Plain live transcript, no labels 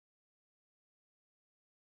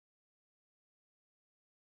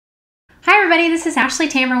everybody, this is Ashley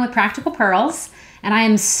Tamron with Practical Pearls, and I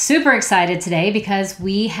am super excited today because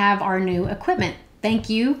we have our new equipment. Thank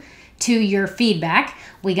you to your feedback.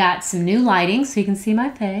 We got some new lighting so you can see my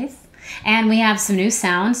face, and we have some new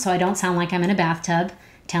sound so I don't sound like I'm in a bathtub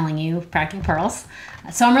telling you Practical Pearls.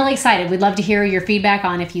 So I'm really excited. We'd love to hear your feedback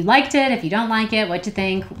on if you liked it, if you don't like it, what you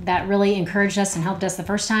think. That really encouraged us and helped us the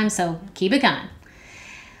first time, so keep it coming.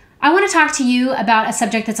 I want to talk to you about a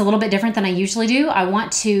subject that's a little bit different than I usually do. I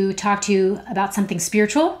want to talk to you about something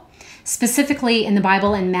spiritual, specifically in the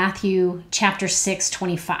Bible in Matthew chapter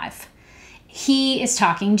 6:25. He is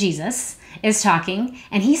talking, Jesus is talking,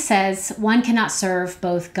 and he says one cannot serve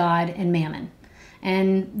both God and mammon.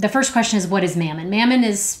 And the first question is, what is mammon? Mammon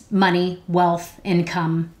is money, wealth,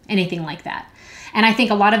 income, anything like that. And I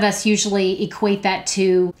think a lot of us usually equate that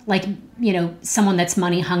to someone that's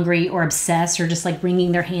money hungry or obsessed or just like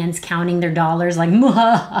wringing their hands, counting their dollars like,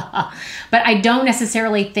 but I don't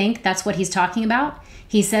necessarily think that's what he's talking about.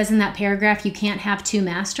 He says in that paragraph, you can't have two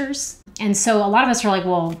masters. And so a lot of us are like,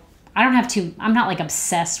 well, I'm not like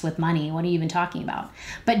obsessed with money. What are you even talking about?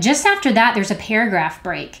 But just after that, there's a paragraph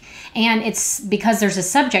break. And it's because there's a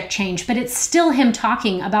subject change, but it's still him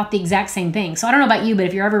talking about the exact same thing. So I don't know about you, but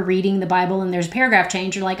if you're ever reading the Bible and there's a paragraph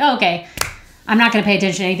change, you're like, oh, okay, I'm not going to pay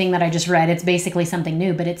attention to anything that I just read. It's basically something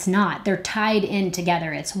new, but it's not. They're tied in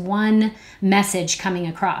together. It's one message coming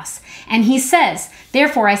across. And he says,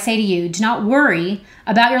 therefore, I say to you, do not worry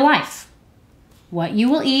about your life, what you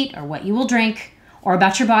will eat or what you will drink, or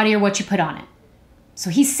about your body or what you put on it.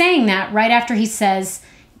 So he's saying that right after he says,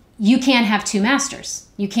 you can't have two masters.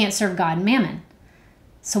 You can't serve God and mammon.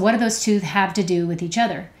 So what do those two have to do with each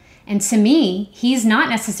other? And to me, he's not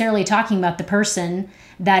necessarily talking about the person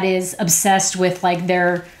that is obsessed with like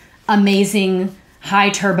their amazing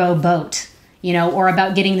high turbo boat, or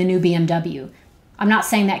about getting the new BMW. I'm not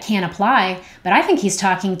saying that can't apply, but I think he's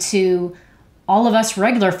talking to all of us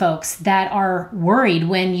regular folks that are worried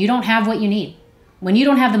when you don't have what you need. When you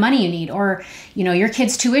don't have the money you need, or your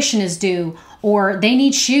kid's tuition is due, or they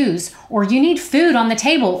need shoes, or you need food on the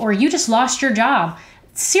table, or you just lost your job.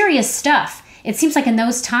 Serious stuff. It seems like in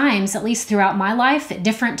those times, at least throughout my life, at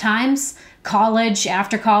different times, college,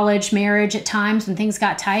 after college, marriage, at times when things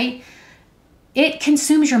got tight, it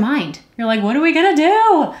consumes your mind. You're like, what are we gonna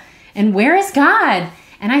do? And where is God?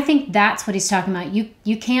 And I think that's what he's talking about.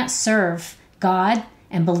 You can't serve God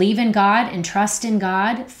and believe in God and trust in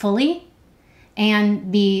God fully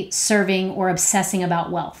and be serving or obsessing about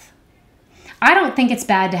wealth. I don't think it's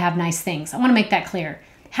bad to have nice things. I want to make that clear.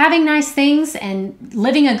 Having nice things and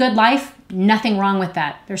living a good life, nothing wrong with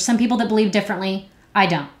that. There's some people that believe differently. I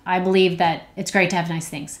don't. I believe that it's great to have nice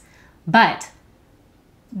things. But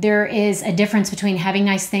there is a difference between having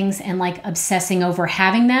nice things and like obsessing over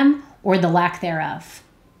having them or the lack thereof.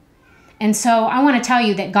 And so I want to tell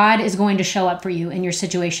you that God is going to show up for you in your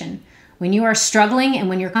situation. When you are struggling and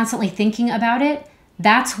when you're constantly thinking about it,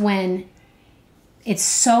 that's when it's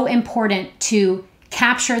so important to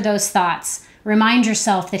capture those thoughts. Remind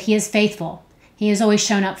yourself that he is faithful. He has always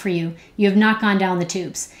shown up for you. You have not gone down the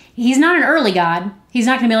tubes. He's not an early God. He's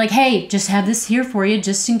not going to be like, hey, just have this here for you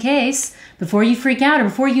just in case, before you freak out or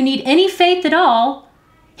before you need any faith at all.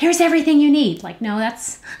 Here's everything you need. Like, no,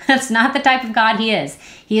 that's not the type of God he is.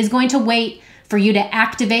 He is going to wait for you to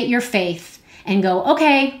activate your faith and go,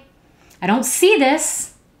 okay, I don't see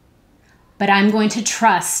this, but I'm going to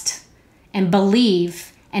trust and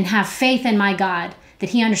believe and have faith in my God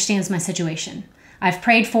that he understands my situation. I've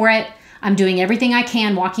prayed for it. I'm doing everything I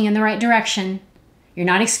can, walking in the right direction. You're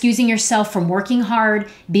not excusing yourself from working hard,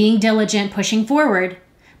 being diligent, pushing forward,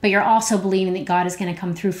 but you're also believing that God is going to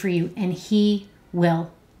come through for you, and he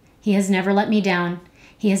will. He has never let me down.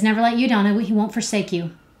 He has never let you down, and he won't forsake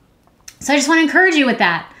you. So I just want to encourage you with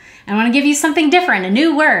that. I want to give you something different, a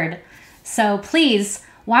new word. So please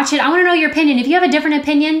watch it. I want to know your opinion. If you have a different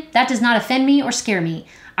opinion, that does not offend me or scare me.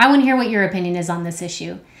 I want to hear what your opinion is on this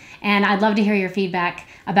issue. And I'd love to hear your feedback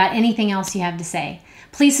about anything else you have to say.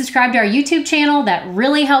 Please subscribe to our YouTube channel. That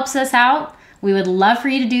really helps us out. We would love for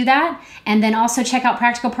you to do that. And then also check out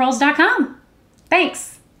practicalpearls.com.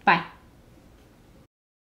 Thanks. Bye.